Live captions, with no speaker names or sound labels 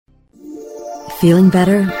Feeling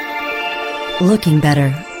better? Looking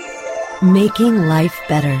better? Making life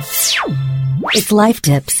better. It's Life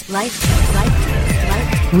Tips.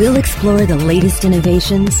 We'll explore the latest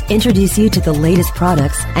innovations, introduce you to the latest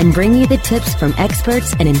products, and bring you the tips from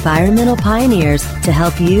experts and environmental pioneers to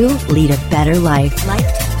help you lead a better life.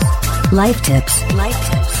 Life Tips.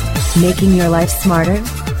 Making your life smarter,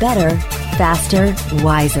 better, faster,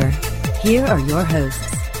 wiser. Here are your hosts.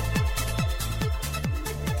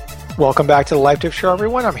 Welcome back to the Life Tips Show,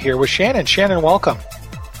 everyone. I'm here with Shannon. Shannon, welcome.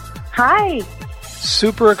 Hi.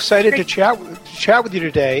 Super excited to chat with you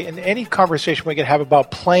today. And any conversation we can have about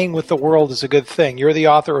playing with the world is a good thing. You're the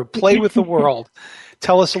author of Play with the World.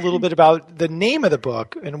 Tell us a little bit about the name of the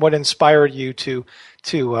book and what inspired you to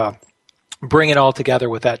bring it all together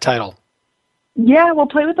with that title. Yeah, well,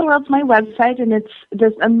 Play with the World's my website, and it's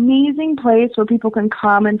this amazing place where people can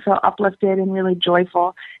come and feel uplifted and really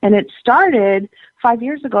joyful. And it started 5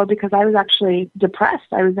 years ago because I was actually depressed.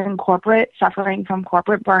 I was in corporate, suffering from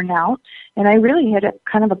corporate burnout, and I really hit a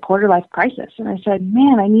kind of a quarter-life crisis. And I said,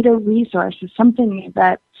 man, I need a resource, something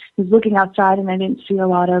that was looking outside, and I didn't see a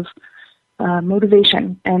lot of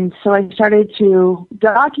motivation. And so I started to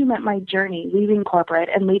document my journey leaving corporate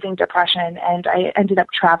and leaving depression, and I ended up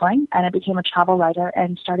traveling, and I became a travel writer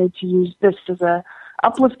and started to use this as a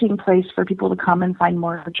uplifting place for people to come and find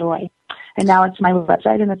more joy. And now it's my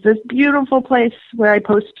website, and it's this beautiful place where I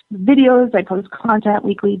post videos, I post content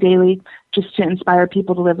weekly, daily, just to inspire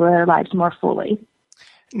people to live their lives more fully.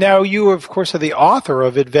 Now, you, of course, are the author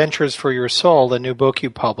of Adventures for Your Soul, the new book you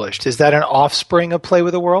published. Is that an offspring of Play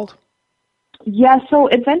with the World? Yeah, so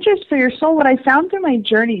Adventures for Your Soul, what I found through my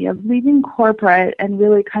journey of leaving corporate and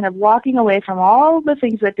really kind of walking away from all the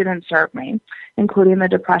things that didn't serve me, including the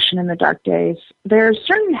depression and the dark days, there are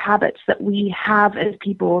certain habits that we have as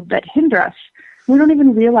people that hinder us. We don't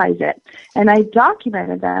even realize it. And I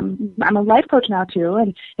documented them. I'm a life coach now, too,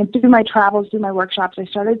 and through my travels, through my workshops, I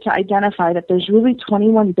started to identify that there's really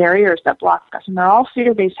 21 barriers that block us, and they're all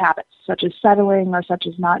fear-based habits, such as settling or such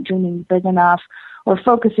as not dreaming big enough, or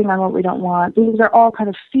focusing on what we don't want. These are all kind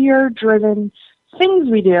of fear-driven things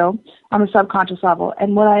we do on the subconscious level.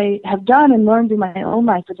 And what I have done and learned in my own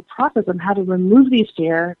life is a process on how to remove these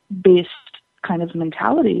fear-based kind of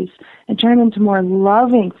mentalities and turn them into more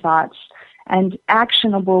loving thoughts and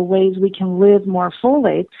actionable ways we can live more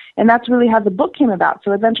fully. And that's really how the book came about.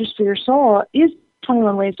 So Adventures for Your Soul is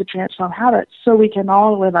 21 ways to transform habits so we can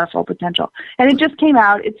all live our full potential. And it just came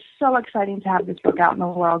out. It's so exciting to have this book out in the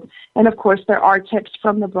world. And, of course, there are tips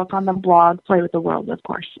from the book on the blog, Play with the World, of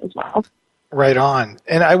course, as well. Right on.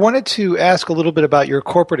 And I wanted to ask a little bit about your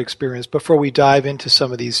corporate experience before we dive into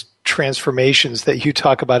some of these transformations that you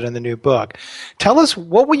talk about in the new book. Tell us,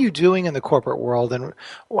 what were you doing in the corporate world, and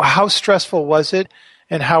how stressful was it,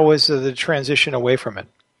 and how was the transition away from it?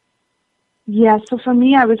 Yeah, so for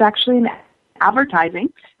me, I was actually in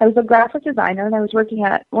advertising. I was a graphic designer, and I was working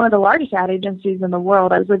at one of the largest ad agencies in the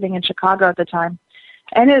world. I was living in Chicago at the time.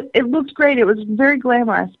 And it looked great. It was very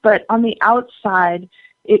glamorous. But on the outside,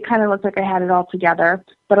 it kind of looked like I had it all together.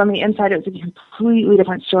 But on the inside, it was a completely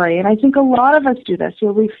different story. And I think a lot of us do this. You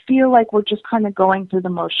know, we feel like we're just kind of going through the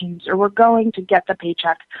motions, or we're going to get the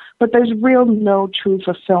paycheck. But there's no true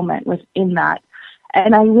fulfillment within that.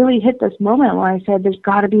 And I really hit this moment where I said, there's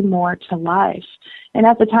got to be more to life. And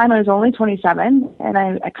at the time, I was only 27, and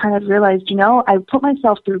I kind of realized, I put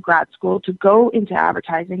myself through grad school to go into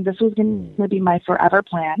advertising. This was going to be my forever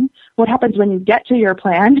plan. What happens when you get to your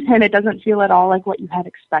plan and it doesn't feel at all like what you had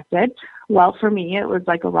expected? Well, for me, it was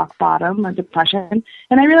like a rock bottom, a depression.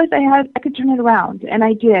 And I realized I could turn it around, and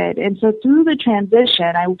I did. And so through the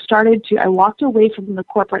transition, I walked away from the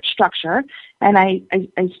corporate structure, and I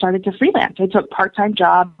started to freelance. I took part-time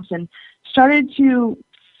jobs and started to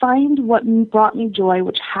find what brought me joy,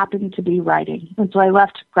 which happened to be writing. And so I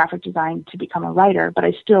left graphic design to become a writer, but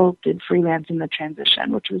I still did freelance in the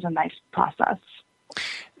transition, which was a nice process.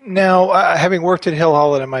 Now, having worked at Hill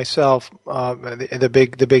Holland and myself, the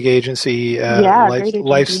big agency,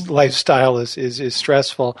 lifestyle is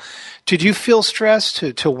stressful. Did you feel stressed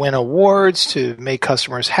to win awards, to make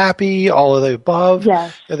customers happy, all of the above?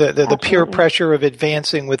 Yes. The peer pressure of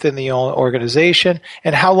advancing within the organization,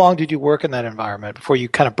 and how long did you work in that environment before you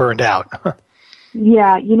kind of burned out?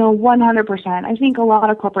 Yeah, 100%. I think a lot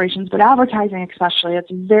of corporations, but advertising especially,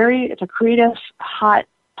 it's a creative, hot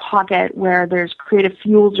pocket where there's creative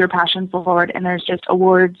fuels your passion forward, and there's just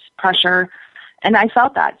awards, pressure. And I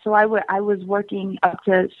felt that. So I was working up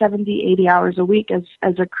to 70, 80 hours a week as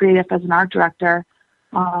a creative, as an art director.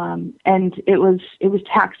 And it was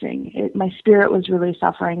taxing. My spirit was really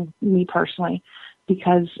suffering, me personally,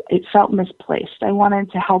 because it felt misplaced. I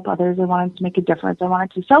wanted to help others. I wanted to make a difference. I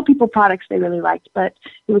wanted to sell people products they really liked, but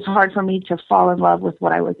it was hard for me to fall in love with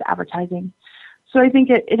what I was advertising. So I think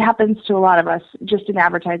it happens to a lot of us just in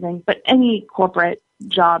advertising, but any corporate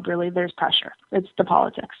job, really, there's pressure. It's the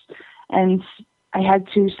politics. And I had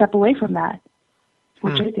to step away from that,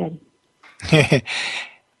 which I did.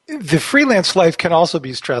 The freelance life can also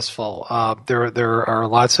be stressful. There are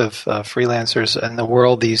lots of freelancers in the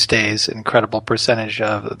world these days, incredible percentage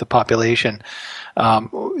of the population.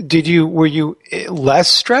 Were you less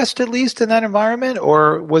stressed, at least, in that environment,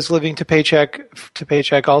 or was living to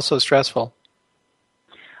paycheck also stressful?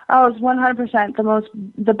 Oh, it was 100%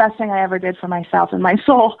 the best thing I ever did for myself and my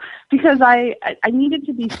soul, because I needed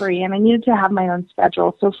to be free and I needed to have my own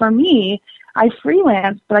schedule. So for me, I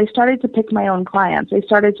freelanced, but I started to pick my own clients. I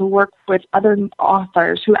started to work with other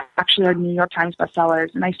authors who actually are New York Times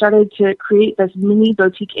bestsellers, and I started to create this mini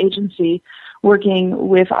boutique agency working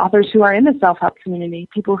with authors who are in the self-help community,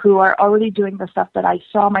 people who are already doing the stuff that I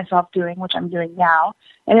saw myself doing, which I'm doing now.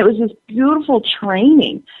 And it was this beautiful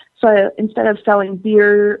training. So instead of selling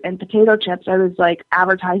beer and potato chips, I was like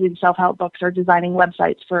advertising self-help books or designing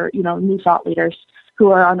websites for, new thought leaders who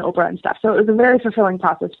are on Oprah and stuff. So it was a very fulfilling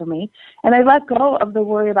process for me. And I let go of the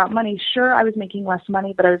worry about money. Sure, I was making less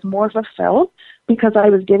money, but I was more fulfilled because I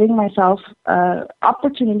was giving myself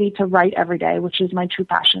opportunity to write every day, which is my true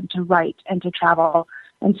passion, to write and to travel.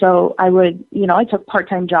 And so I would, I took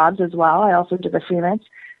part-time jobs as well. I also did the freelance.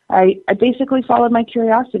 I basically followed my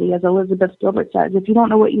curiosity, as Elizabeth Gilbert says. If you don't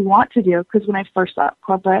know what you want to do, because when I first left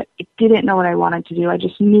corporate, I didn't know what I wanted to do. I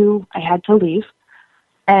just knew I had to leave.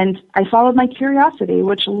 And I followed my curiosity,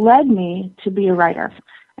 which led me to be a writer.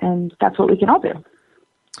 And that's what we can all do.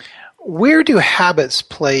 Where do habits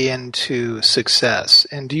play into success?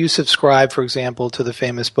 And do you subscribe, for example, to the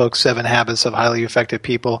famous book, 7 Habits of Highly Effective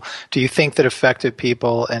People? Do you think that effective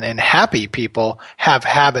people and happy people have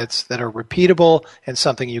habits that are repeatable and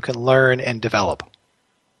something you can learn and develop?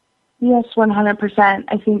 Yes, 100%.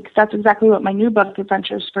 I think that's exactly what my new book,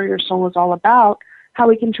 Adventures for Your Soul, is all about, how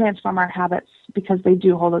we can transform our habits because they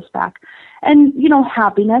do hold us back. And,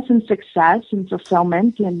 happiness and success and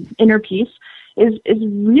fulfillment and inner peace is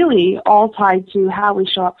really all tied to how we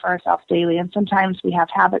show up for ourselves daily. And sometimes we have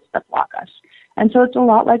habits that block us. And so it's a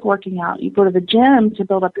lot like working out. You go to the gym to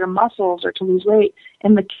build up your muscles or to lose weight,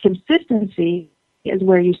 and the consistency is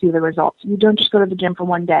where you see the results. You don't just go to the gym for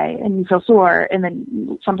one day and you feel sore and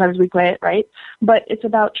then sometimes we quit, right? But it's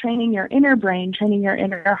about training your inner brain, training your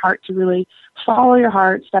inner heart to really follow your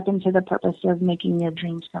heart, step into the purpose of making your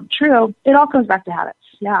dreams come true. It all comes back to habits.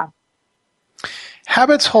 Yeah.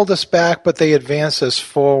 Habits hold us back, but they advance us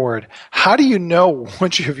forward. How do you know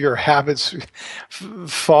which of your habits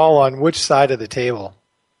fall on which side of the table?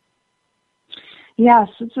 Yes,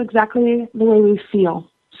 it's exactly the way we feel.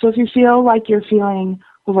 So if you feel like you're feeling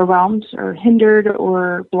overwhelmed or hindered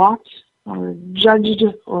or blocked or judged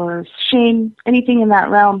or shame, anything in that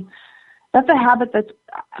realm, that's a habit that's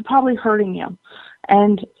probably hurting you.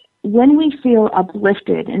 And when we feel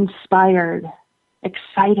uplifted, inspired,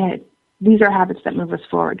 excited, these are habits that move us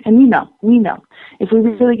forward. And we know. If we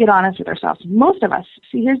really get honest with ourselves, most of us,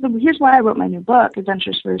 see, here's why I wrote my new book,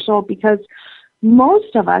 Adventures for Your Soul, because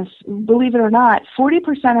most of us, believe it or not,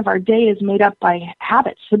 40% of our day is made up by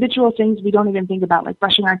habits, habitual things we don't even think about, like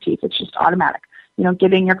brushing our teeth. It's just automatic.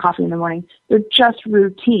 Getting your coffee in the morning. They're just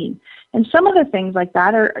routine. And some of the things like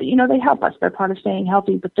that are, they help us. They're part of staying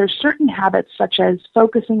healthy. But there's certain habits such as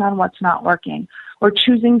focusing on what's not working, or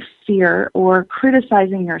choosing fear, or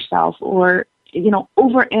criticizing yourself, or,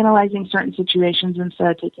 overanalyzing certain situations instead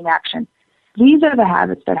of taking action. These are the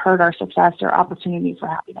habits that hurt our success or opportunity for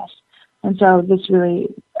happiness. And so this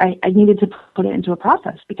really, I needed to put it into a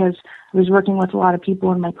process because I was working with a lot of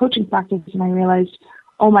people in my coaching practice, and I realized,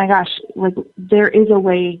 oh my gosh, there is a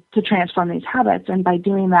way to transform these habits. And by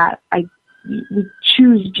doing that, we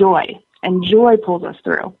choose joy, and joy pulls us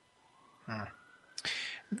through.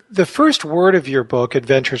 The first word of your book,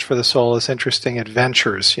 Adventures for the Soul, is interesting.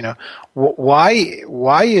 Adventures.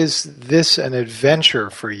 Why is this an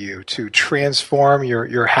adventure for you to transform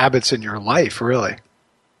your habits in your life, really?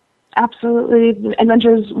 Absolutely.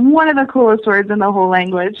 Adventure is one of the coolest words in the whole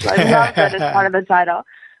language. I love that it's part of the title.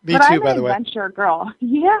 Me too, by the way. I'm an adventure girl.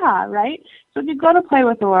 Yeah, right? So if you go to Play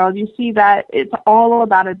with the World, you see that it's all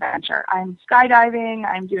about adventure. I'm skydiving.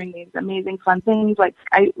 I'm doing these amazing, fun things.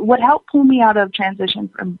 What helped pull me out of transition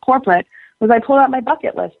from corporate was I pulled out my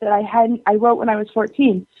bucket list that I wrote when I was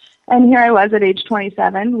 14. And here I was at age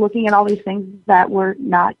 27 looking at all these things that were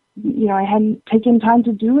not, I hadn't taken time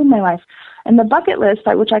to do in my life. And the bucket list,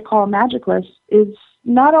 which I call a magic list, is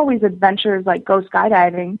not always adventures like go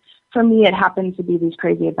skydiving, for me, it happens to be these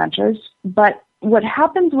crazy adventures. But what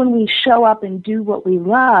happens when we show up and do what we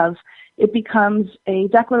love, it becomes a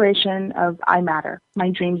declaration of I matter, my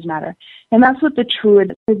dreams matter. And that's what the true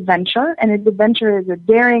adventure, and an adventure is a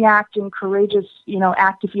daring act and courageous,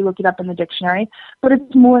 act if you look it up in the dictionary. But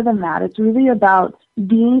it's more than that. It's really about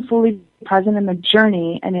being fully present in the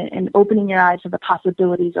journey and opening your eyes to the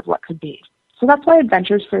possibilities of what could be. So that's why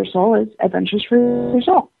Adventures for Your Soul is Adventures for Your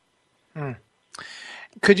Soul.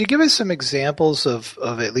 Could you give us some examples of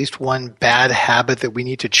at least one bad habit that we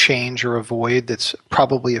need to change or avoid that's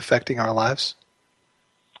probably affecting our lives?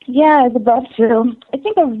 Yeah, I'd love to. I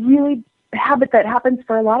think a really habit that happens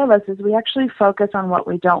for a lot of us is we actually focus on what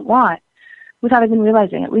we don't want without even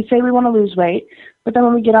realizing it. We say we want to lose weight, but then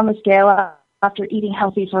when we get on the scale after eating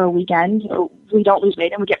healthy for a weekend, we don't lose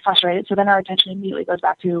weight and we get frustrated. So then our attention immediately goes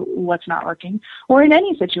back to what's not working. Or in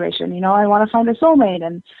any situation, I want to find a soulmate,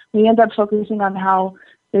 and we end up focusing on how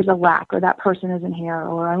there's a lack, or that person isn't here,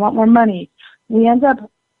 or I want more money. We end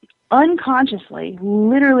up unconsciously,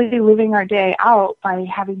 literally living our day out by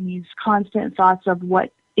having these constant thoughts of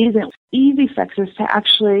what isn't. Easy fix is to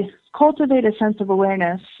actually cultivate a sense of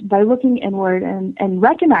awareness by looking inward and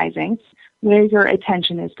recognizing where your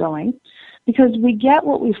attention is going, because we get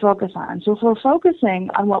what we focus on. So if we're focusing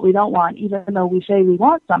on what we don't want, even though we say we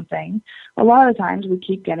want something, a lot of times we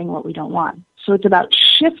keep getting what we don't want. So it's about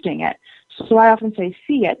shifting it. So I often say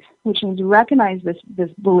see it, which means recognize this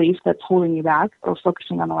belief that's holding you back or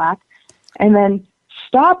focusing on the lack, and then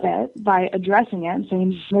stop it by addressing it and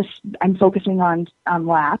saying, I'm focusing on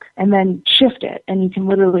lack, and then shift it. And you can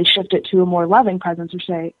literally shift it to a more loving presence, or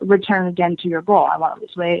say, return again to your goal. I want to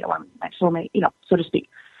lose weight. I want my soulmate, so to speak.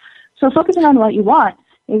 So focusing on what you want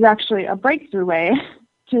is actually a breakthrough way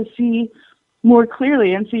to see more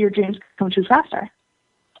clearly and see your dreams come true faster.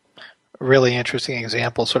 Really interesting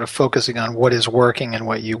example, sort of focusing on what is working and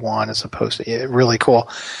what you want as opposed to really cool.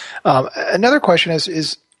 Another question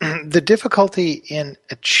is the difficulty in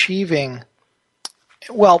achieving,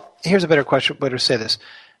 well, here's a better question, better to say this.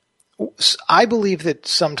 I believe that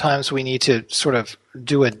sometimes we need to sort of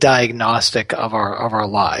do a diagnostic of our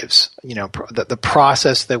lives, the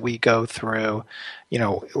process that we go through,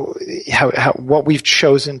 how what we've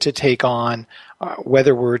chosen to take on,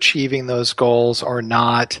 whether we're achieving those goals or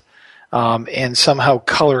not. And somehow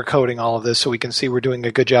color coding all of this so we can see we're doing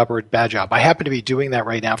a good job or a bad job. I happen to be doing that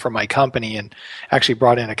right now for my company, and actually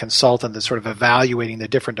brought in a consultant that's sort of evaluating the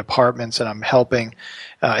different departments, and I'm helping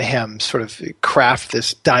him sort of craft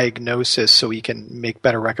this diagnosis so he can make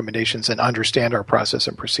better recommendations and understand our process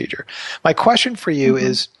and procedure. My question for you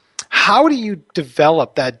is, how do you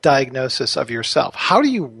develop that diagnosis of yourself? How do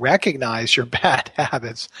you recognize your bad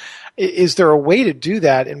habits? Is there a way to do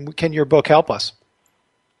that, and can your book help us?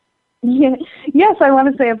 Yeah. Yes, I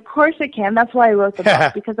want to say, of course it can. That's why I wrote the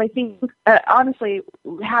book, because I think, honestly,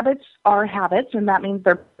 habits are habits, and that means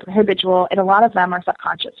they're habitual, and a lot of them are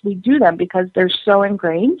subconscious. We do them because they're so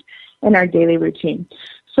ingrained in our daily routine.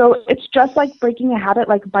 So it's just like breaking a habit,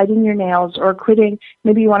 like biting your nails or quitting.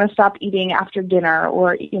 Maybe you want to stop eating after dinner,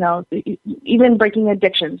 or, even breaking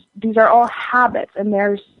addictions. These are all habits, and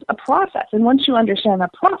there's a process. And once you understand the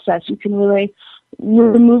process, you can really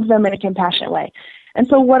remove them in a compassionate way. And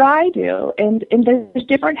so what I do, and there's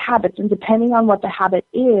different habits, and depending on what the habit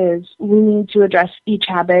is, we need to address each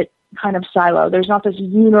habit kind of silo. There's not this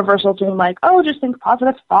universal thing like, just think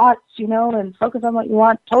positive thoughts, and focus on what you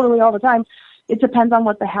want totally all the time. It depends on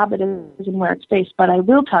what the habit is and where it's based. But I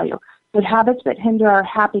will tell you that habits that hinder our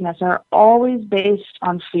happiness are always based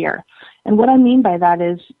on fear. And what I mean by that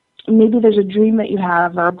is maybe there's a dream that you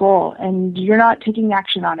have or a goal, and you're not taking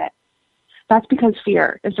action on it. That's because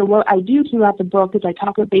fear. And so what I do throughout the book is I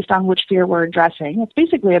talk based on which fear we're addressing. It's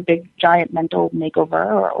basically a big, giant mental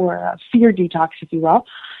makeover or a fear detox, if you will.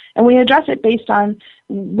 And we address it based on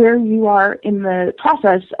where you are in the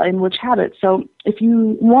process in which habit. So if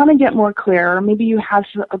you want to get more clear, or maybe you have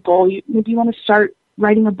a goal, maybe you want to start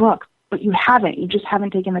writing a book, but you haven't. You just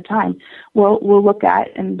haven't taken the time. Well, we'll look at,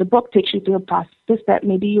 and the book takes you through a process that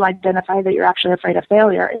maybe you identify that you're actually afraid of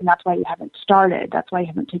failure, and that's why you haven't started. That's why you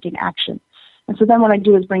haven't taken action. And so then what I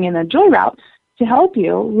do is bring in a joy route to help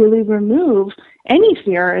you really remove any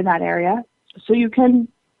fear in that area so you can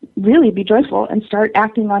really be joyful and start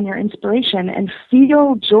acting on your inspiration and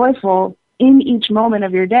feel joyful in each moment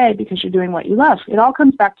of your day because you're doing what you love. It all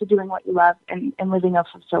comes back to doing what you love and living a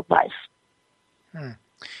fulfilled life.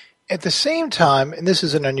 At the same time, and this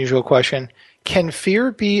is an unusual question, can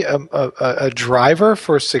fear be a driver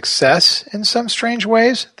for success in some strange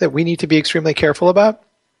ways that we need to be extremely careful about?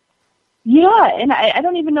 Yeah, and I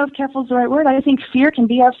don't even know if careful is the right word. I think fear can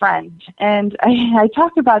be our friend. And I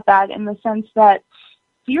talk about that in the sense that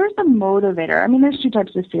fear is the motivator. I mean, there's two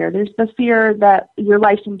types of fear. There's the fear that your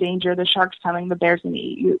life's in danger, the shark's coming, the bear's going to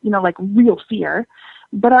eat you, like real fear.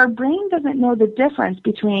 But our brain doesn't know the difference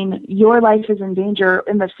between your life is in danger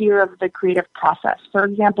and the fear of the creative process. For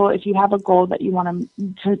example, if you have a goal that you want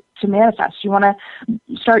to manifest, you want to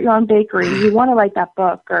start your own bakery, you want to write that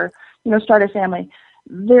book or, start a family,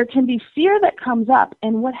 there can be fear that comes up.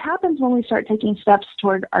 And what happens when we start taking steps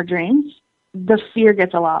toward our dreams, the fear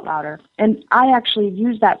gets a lot louder. And I actually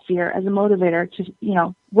use that fear as a motivator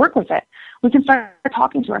to, work with it. We can start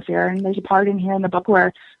talking to our fear. And there's a part in here in the book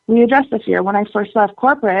where we address the fear. When I first left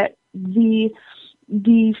corporate, the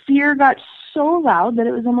fear got so loud that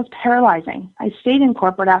it was almost paralyzing. I stayed in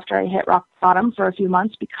corporate after I hit rock bottom for a few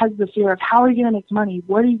months because of the fear of how are you going to make money?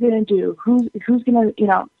 What are you going to do? Who's going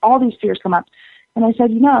to, all these fears come up. And I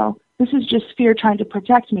said, this is just fear trying to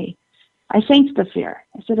protect me. I thanked the fear.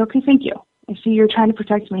 I said, okay, thank you. I see you're trying to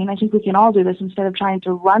protect me, and I think we can all do this instead of trying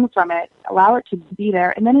to run from it, allow it to be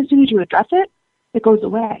there. And then as soon as you address it, it goes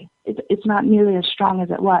away. It's not nearly as strong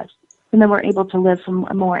as it was. And then we're able to live from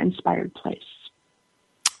a more inspired place.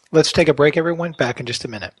 Let's take a break, everyone. Back in just a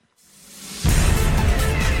minute.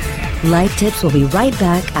 Life Tips will be right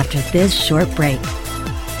back after this short break.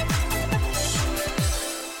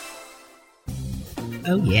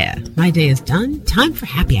 Oh yeah, my day is done. Time for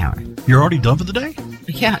happy hour. You're already done for the day?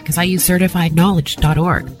 Yeah, because I use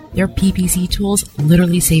CertifiedKnowledge.org. Their PPC tools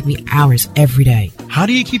literally save me hours every day. How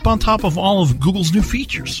do you keep on top of all of Google's new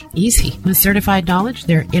features? Easy. With Certified Knowledge,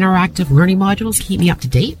 their interactive learning modules keep me up to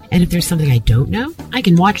date. And if there's something I don't know, I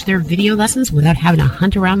can watch their video lessons without having to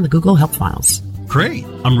hunt around the Google Help files. Great.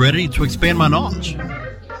 I'm ready to expand my knowledge.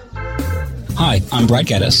 Hi, I'm Brad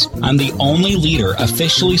Geddes. I'm the only leader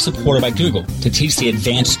officially supported by Google to teach the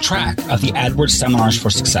advanced track of the AdWords Seminars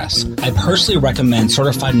for Success. I personally recommend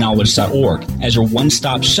CertifiedKnowledge.org as your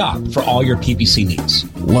one-stop shop for all your PPC needs.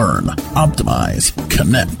 Learn, optimize,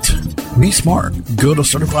 connect. Be smart. Go to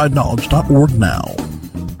CertifiedKnowledge.org now.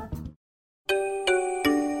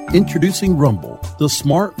 Introducing Rumble, the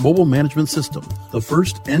smart mobile management system, the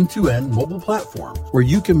first end-to-end mobile platform where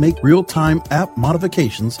you can make real-time app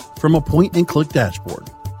modifications from a point-and-click dashboard.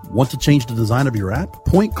 Want to change the design of your app?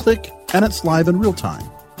 Point-click, and it's live in real time.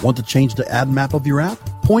 Want to change the ad map of your app?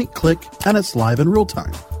 Point-click, and it's live in real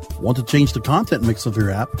time. Want to change the content mix of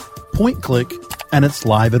your app? Point-click, and it's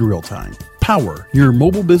live in real time. Power your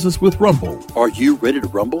mobile business with Rumble. Are you ready to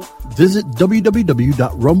rumble? Visit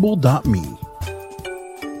www.rumble.me.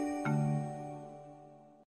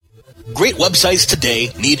 Great websites today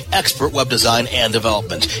need expert web design and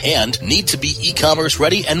development and need to be e-commerce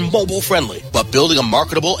ready and mobile friendly. But building a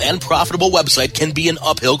marketable and profitable website can be an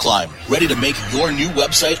uphill climb. Ready to make your new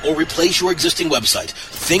website or replace your existing website?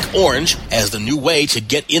 Think Orange as the new way to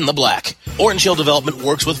get in the black. Orange Hill Development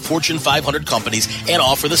works with Fortune 500 companies and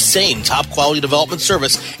offer the same top quality development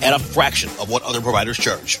service at a fraction of what other providers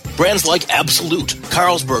charge. Brands like Absolute,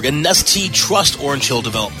 Carlsberg, and Nestea trust Orange Hill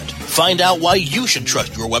Development. Find out why you should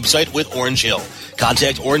trust your website with Orange Hill.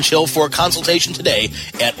 Contact Orange Hill for a consultation today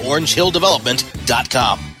at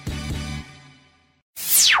orangehilldevelopment.com.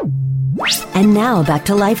 And now back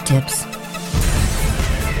to Life Tips.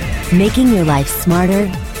 Making your life smarter,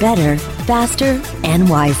 better, faster, and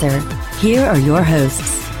wiser. Here are your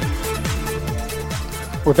hosts.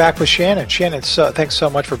 We're back with Shannon. Shannon, thanks so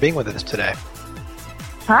much for being with us today.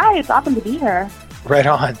 Hi, it's awesome to be here. Right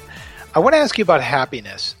on. I want to ask you about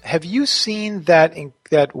happiness. Have you seen that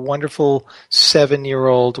wonderful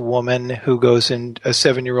 7-year-old woman who goes in, a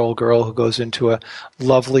 7-year-old girl who goes into a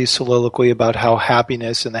lovely soliloquy about how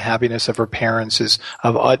happiness and the happiness of her parents is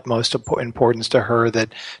of utmost importance to her, that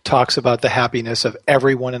talks about the happiness of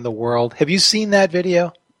everyone in the world? Have you seen that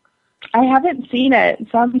video? I haven't seen it.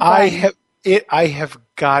 Sounds fun. I have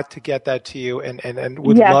got to get that to you and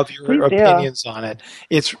would love your opinions on it.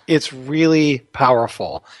 It's really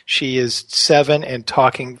powerful. She is 7 and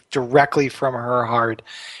talking directly from her heart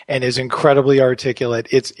and is incredibly articulate.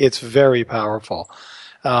 It's very powerful.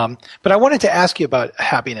 But I wanted to ask you about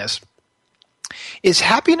happiness. Is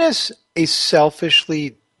happiness a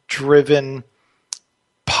selfishly driven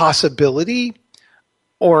possibility,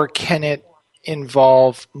 or can it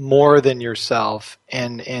involve more than yourself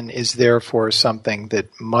and is therefore something that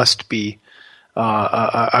must be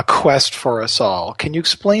a quest for us all? Can you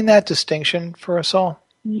explain that distinction for us all?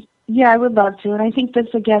 Yeah, I would love to. And I think this,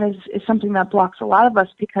 again, is something that blocks a lot of us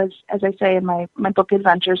because, as I say in my book,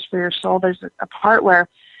 Adventures for Your Soul, there's a part where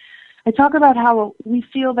I talk about how we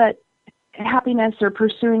feel that happiness or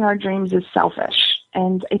pursuing our dreams is selfish.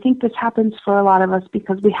 And I think this happens for a lot of us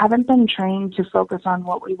because we haven't been trained to focus on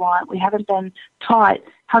what we want. We haven't been taught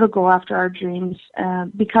how to go after our dreams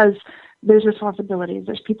because there's responsibilities,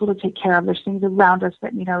 there's people to take care of, there's things around us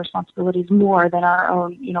that need our responsibilities more than our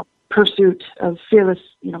own, pursuit of fearless,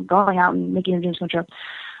 going out and making your dreams come true.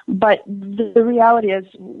 But the reality is,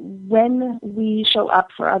 when we show up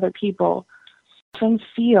for other people, things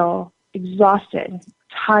feel exhausted,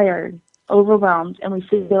 tired, overwhelmed, and we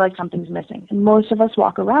feel like something's missing. And most of us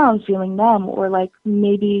walk around feeling numb or like,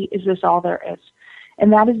 maybe is this all there is?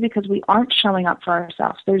 And that is because we aren't showing up for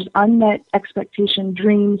ourselves. There's unmet expectation,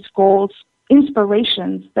 dreams, goals,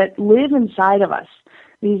 inspirations that live inside of us,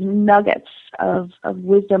 these nuggets of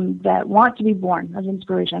wisdom that want to be born of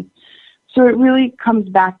inspiration. So it really comes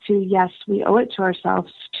back to, yes, we owe it to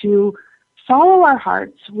ourselves to follow our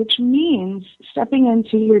hearts, which means stepping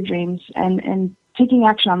into your dreams and taking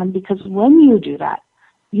action on them, because when you do that,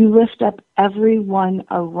 you lift up everyone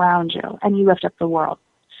around you and you lift up the world.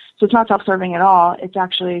 So it's not self-serving at all. It's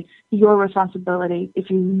actually your responsibility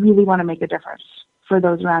if you really want to make a difference for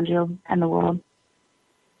those around you and the world.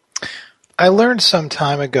 I learned some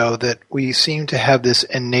time ago that we seem to have this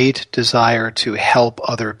innate desire to help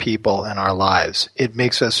other people in our lives. It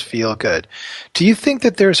makes us feel good. Do you think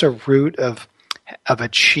that there's a root of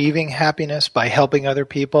achieving happiness by helping other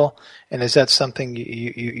people? And is that something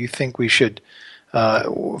you think we should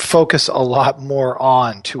focus a lot more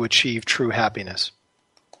on to achieve true happiness?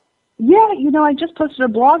 Yeah, I just posted a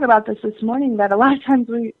blog about this morning, that a lot of times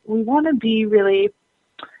we want to be really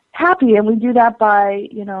happy, and we do that by,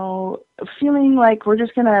 feeling like we're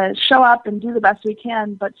just going to show up and do the best we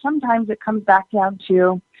can, but sometimes it comes back down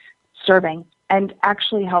to serving and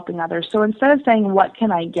actually helping others. So instead of saying, what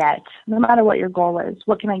can I get, no matter what your goal is,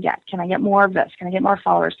 what can I get? Can I get more of this? Can I get more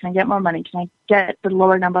followers? Can I get more money? Can I get the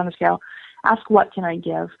lower number on the scale? Ask, what can I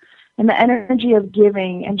give? And the energy of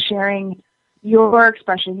giving and sharing your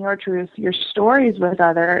expression, your truth, your stories with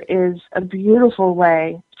others is a beautiful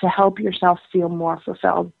way to help yourself feel more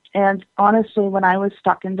fulfilled. And honestly, when I was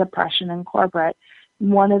stuck in depression in corporate,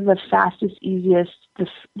 one of the fastest, easiest,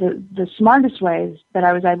 the smartest ways that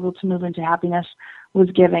I was able to move into happiness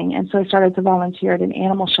was giving. And so I started to volunteer at an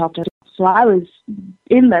animal shelter. So I was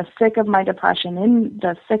in the thick of my depression, in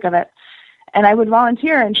the thick of it. And I would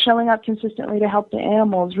volunteer, and showing up consistently to help the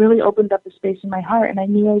animals really opened up a space in my heart, and I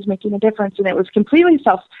knew I was making a difference. And it was completely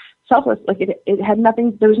selfless. Like it had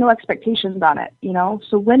nothing, there was no expectations on it,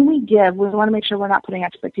 So when we give, we want to make sure we're not putting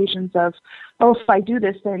expectations of, if I do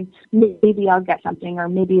this, then maybe I'll get something, or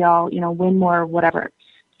maybe I'll, win more, or whatever.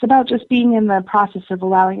 It's about just being in the process of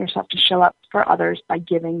allowing yourself to show up for others by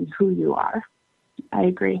giving who you are. I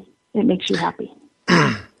agree. It makes you happy.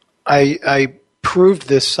 I proved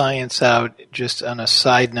this science out, just on a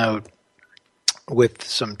side note, with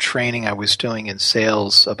some training I was doing in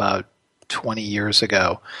sales about 20 years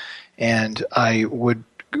ago. And I would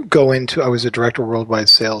I was a director of worldwide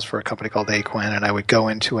sales for a company called Aquin, and I would go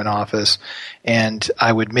into an office and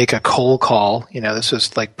I would make a cold call. This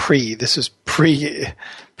was like pre-web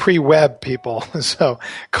people. So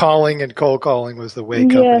calling and cold calling was the way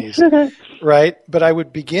companies, yes. Right? But I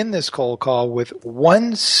would begin this cold call with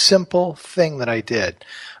one simple thing that I did.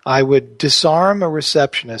 I would disarm a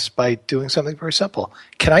receptionist by doing something very simple.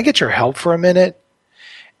 Can I get your help for a minute?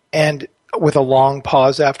 And with a long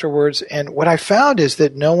pause afterwards. And what I found is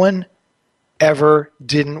that no one ever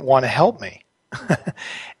didn't want to help me.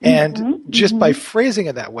 And just by phrasing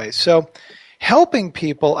it that way. So helping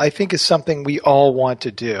people, I think, is something we all want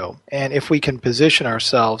to do. And if we can position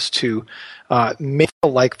ourselves to make it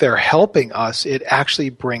like they're helping us, it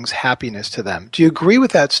actually brings happiness to them. Do you agree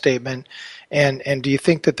with that statement? And do you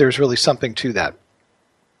think that there's really something to that?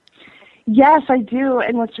 Yes, I do.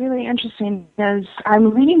 And what's really interesting is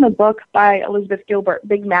I'm reading the book by Elizabeth Gilbert,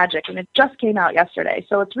 Big Magic, and it just came out yesterday.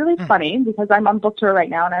 So it's really funny because I'm on book tour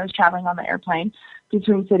right now, and I was traveling on the airplane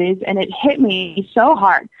between cities, and it hit me so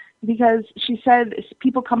hard because she said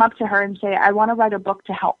people come up to her and say, I want to write a book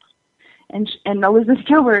to help. And Elizabeth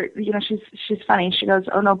Gilbert, she's funny. She goes,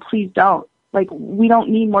 oh, no, please don't. Like, we don't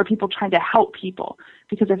need more people trying to help people,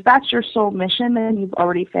 because if that's your sole mission, then you've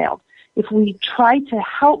already failed. If we try to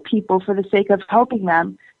help people for the sake of helping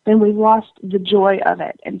them, then we've lost the joy of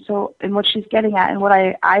it. And what she's getting at, and what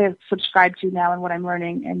I have subscribed to now, and what I'm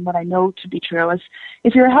learning, and what I know to be true, is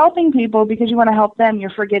if you're helping people because you want to help them, you're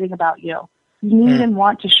forgetting about you. You need and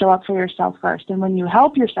want to show up for yourself first. And when you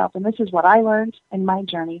help yourself, and this is what I learned in my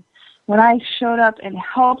journey, when I showed up and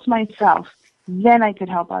helped myself, then I could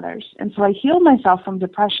help others. And so I healed myself from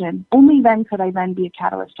depression. Only then could I then be a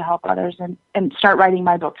catalyst to help others and start writing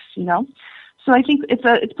my books, So I think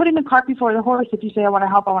it's putting the cart before the horse if you say, I want to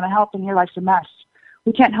help, and your life's a mess.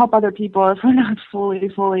 We can't help other people if we're not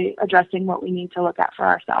fully addressing what we need to look at for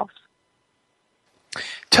ourselves.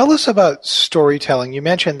 Tell us about storytelling. You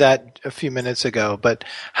mentioned that a few minutes ago, but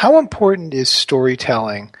how important is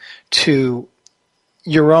storytelling to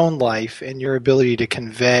your own life and your ability to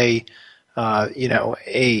convey,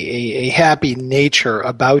 a happy nature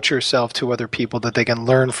about yourself to other people that they can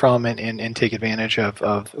learn from and take advantage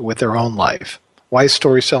of with their own life? Why is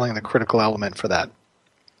storytelling the critical element for that?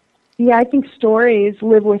 Yeah, I think stories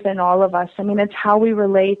live within all of us. I mean, it's how we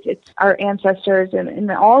relate. It's our ancestors and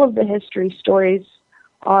all of the history. Stories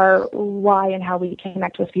are why and how we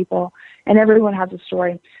connect with people, and everyone has a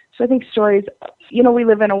story. So I think stories, we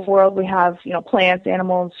live in a world, we have, plants,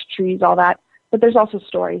 animals, trees, all that, but there's also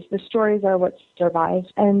stories. The stories are what survives,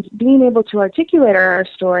 and being able to articulate our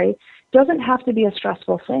story doesn't have to be a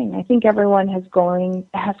stressful thing. I think everyone has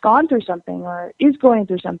gone through something or is going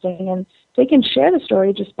through something, and they can share the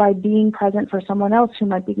story just by being present for someone else who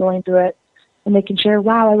might be going through it, and they can share,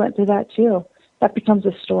 wow, I went through that too. That becomes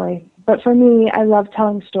a story. But for me, I love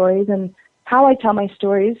telling stories, and how I tell my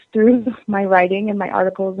stories through my writing and my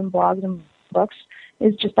articles and blogs and books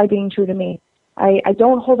is just by being true to me. I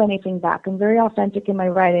don't hold anything back. I'm very authentic in my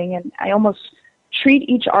writing, and I almost treat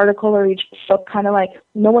each article or each book kind of like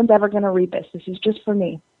no one's ever going to read this. This is just for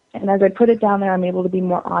me. And as I put it down there, I'm able to be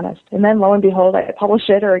more honest. And then lo and behold, I publish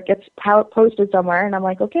it or it gets posted somewhere, and I'm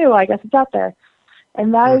like, okay, well, I guess it's out there.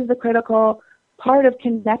 And that is the critical part of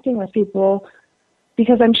connecting with people,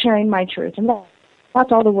 because I'm sharing my truth. And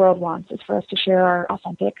that's all the world wants, is for us to share our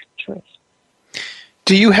authentic truth.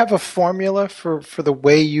 Do you have a formula for the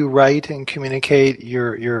way you write and communicate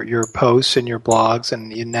your posts and your blogs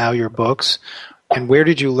and now your books? And where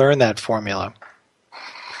did you learn that formula?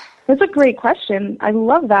 That's a great question. I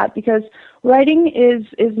love that, because writing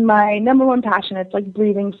is my number one passion. It's like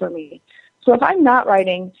breathing for me. So if I'm not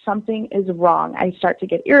writing, something is wrong. I start to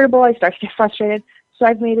get irritable. I start to get frustrated. So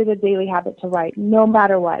I've made it a daily habit to write, no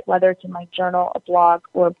matter what, whether it's in my journal, a blog,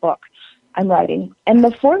 or a book. I'm writing. And the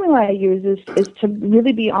formula I use is to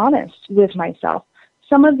really be honest with myself.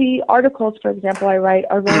 Some of the articles, for example, I write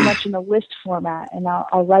are very much in the list format, and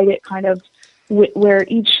I'll write it kind of where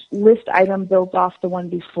each list item builds off the one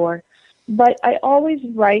before. But I always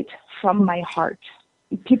write from my heart.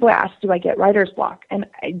 People ask, do I get writer's block? And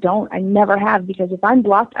I don't. I never have, because if I'm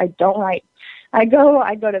blocked, I don't write. I go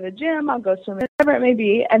to the gym, I'll go swimming, whatever it may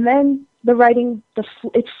be, and then the writing,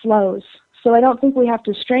 it flows. So I don't think we have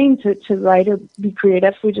to strain to write or be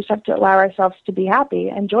creative. We just have to allow ourselves to be happy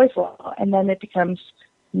and joyful, and then it becomes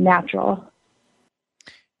natural.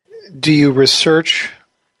 Do you research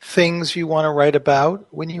things you want to write about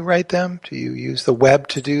when you write them? Do you use the web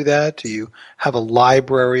to do that? Do you have a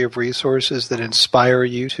library of resources that inspire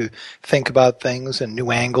you to think about things and new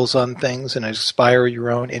angles on things and inspire your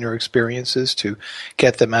own inner experiences to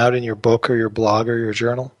get them out in your book or your blog or your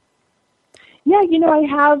journal? Yeah, I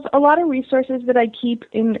have a lot of resources that I keep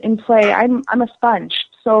in play. I'm a sponge,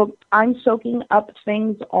 so I'm soaking up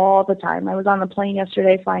things all the time. I was on the plane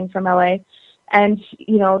yesterday flying from LA, and,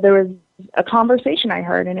 there was a conversation I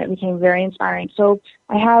heard, and it became very inspiring. So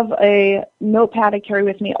I have a notepad I carry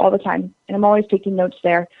with me all the time, and I'm always taking notes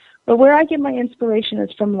there. But where I get my inspiration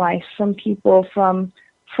is from life, from people, from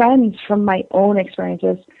friends, from my own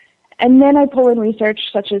experiences. And then I pull in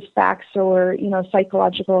research such as facts or,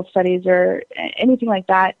 psychological studies or anything like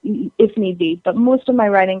that, if need be. But most of my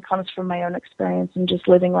writing comes from my own experience and just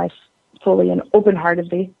living life fully and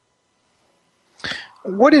open-heartedly.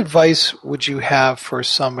 What advice would you have for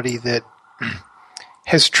somebody that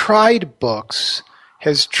has tried books,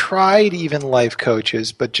 has tried even life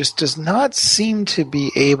coaches, but just does not seem to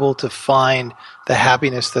be able to find the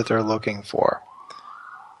happiness that they're looking for?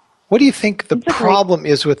 What do you think the problem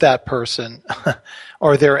is with that person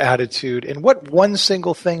or their attitude, and what one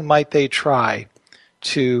single thing might they try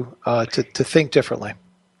to think differently?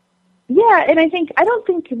 Yeah, and I don't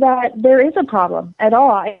think that there is a problem at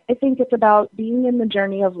all. I think it's about being in the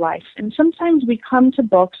journey of life. And sometimes we come to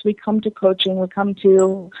books, we come to coaching, we come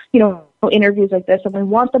to, interviews like this, and we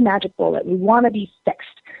want the magic bullet. We want to be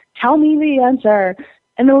fixed. Tell me the answer.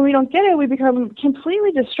 And then when we don't get it, we become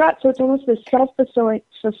completely distraught. So it's almost this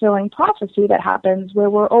self-fulfilling prophecy that happens where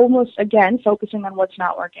we're almost, again, focusing on what's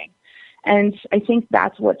not working. And I think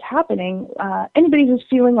that's what's happening. Anybody who's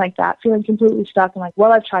feeling like that, feeling completely stuck and like,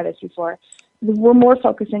 well, I've tried this before, we're more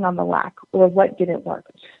focusing on the lack or what didn't work.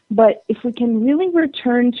 But if we can really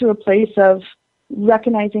return to a place of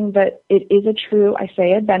recognizing that it is a true, I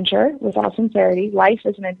say, adventure with all sincerity, life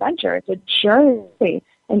is an adventure. It's a journey.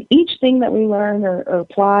 And each thing that we learn or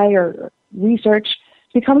apply or research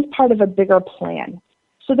becomes part of a bigger plan.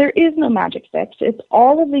 So there is no magic fix. It's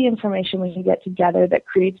all of the information we can get together that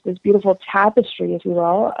creates this beautiful tapestry, if you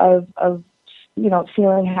will, of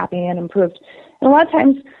feeling happy and improved. And a lot of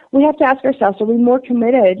times we have to ask ourselves, are we more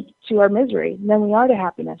committed to our misery than we are to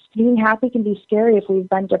happiness? Being happy can be scary if we've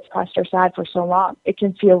been depressed or sad for so long. It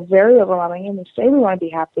can feel very overwhelming, and we say we want to be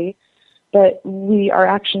happy, but we are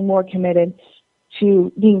actually more committed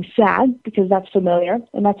to being sad because that's familiar.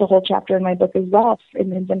 And that's a whole chapter in my book as well,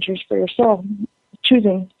 in Adventures for Your Soul,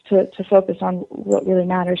 choosing to focus on what really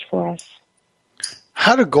matters for us.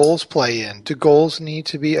 How do goals play in? Do goals need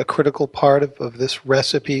to be a critical part of this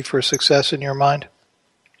recipe for success in your mind?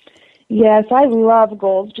 Yes, I love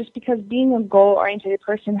goals just because being a goal-oriented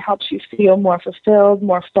person helps you feel more fulfilled,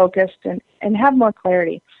 more focused, and have more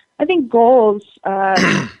clarity. I think goals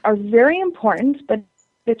are very important, but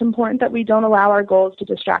it's important that we don't allow our goals to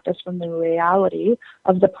distract us from the reality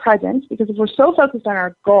of the present, because if we're so focused on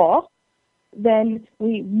our goal, then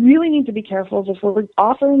we really need to be careful if we're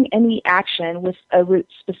offering any action with a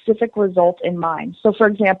specific result in mind. So, for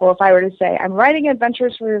example, if I were to say, I'm writing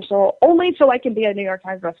Adventures for Your Soul only so I can be a New York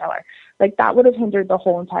Times bestseller, that would have hindered the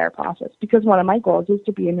whole entire process, because one of my goals is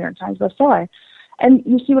to be a New York Times bestseller. And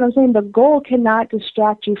you see what I'm saying? The goal cannot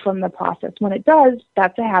distract you from the process. When it does,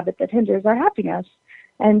 that's a habit that hinders our happiness.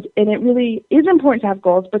 And it really is important to have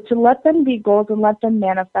goals, but to let them be goals and let them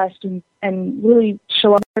manifest and really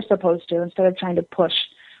show up they're supposed to instead of trying to push.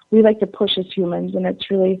 We like to push as humans, and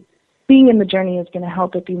it's really, being in the journey is going to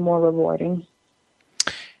help it be more rewarding.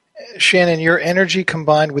 Shannon, your energy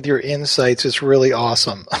combined with your insights is really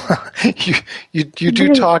awesome. you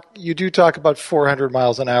do talk about 400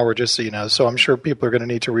 miles an hour, just so you know. So I'm sure people are going to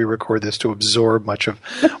need to re-record this to absorb much of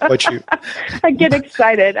what you. I get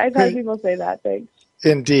excited. I've had people say that. Thanks.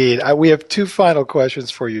 Indeed. We have two final questions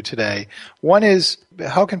for you today. One is,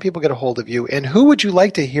 how can people get a hold of you, and who would you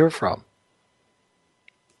like to hear from?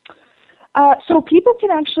 So people can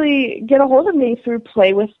actually get a hold of me through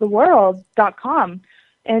playwiththeworld.com.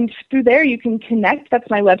 And through there you can connect. That's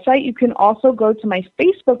my website. You can also go to my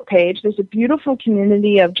Facebook page. There's a beautiful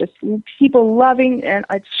community of just people loving, and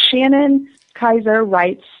it's Shannon Kaiser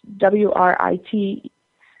Writes, WRITS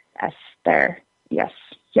there.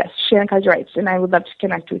 Yes, Shannon Kaiser Writes, and I would love to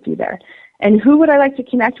connect with you there. And who would I like to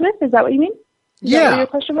connect with? Is that what you mean? Is that what your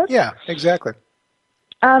question was? Yeah, exactly.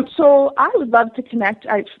 So I would love to connect.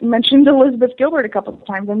 I've mentioned Elizabeth Gilbert a couple of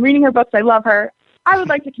times. I'm reading her books. I love her. I would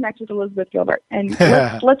like to connect with Elizabeth Gilbert, and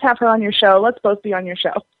let's have her on your show. Let's both be on your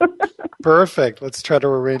show. Perfect. Let's try to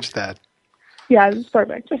arrange that. Yeah, it's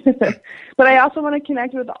perfect. But I also want to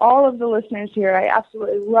connect with all of the listeners here. I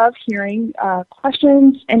absolutely love hearing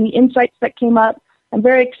questions, any insights that came up. I'm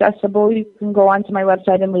very accessible. You can go onto my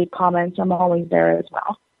website and leave comments. I'm always there as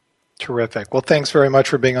well. Terrific. Well, thanks very much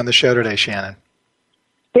for being on the show today, Shannon.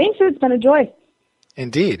 Thanks. It's been a joy.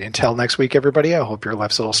 Indeed. Until next week, everybody, I hope your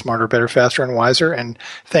life's a little smarter, better, faster, and wiser. And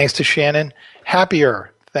thanks to Shannon,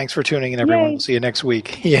 happier. Thanks for tuning in, everyone. Yay. We'll see you next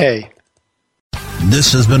week. Yay.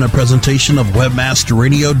 This has been a presentation of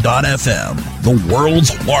WebmasterRadio.fm, the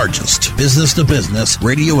world's largest business-to-business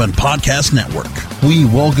radio and podcast network. We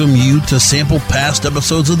welcome you to sample past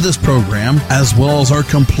episodes of this program, as well as our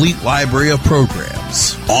complete library of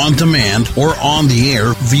programs, on demand or on the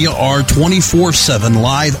air via our 24/7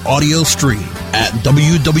 live audio stream at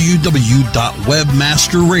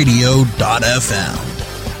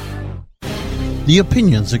www.webmasterradio.fm. The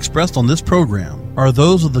opinions expressed on this program are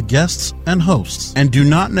those of the guests and hosts and do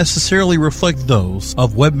not necessarily reflect those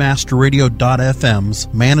of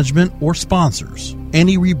WebmasterRadio.fm's management or sponsors.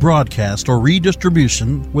 Any rebroadcast or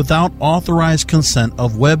redistribution without authorized consent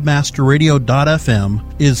of WebmasterRadio.fm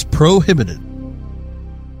is prohibited.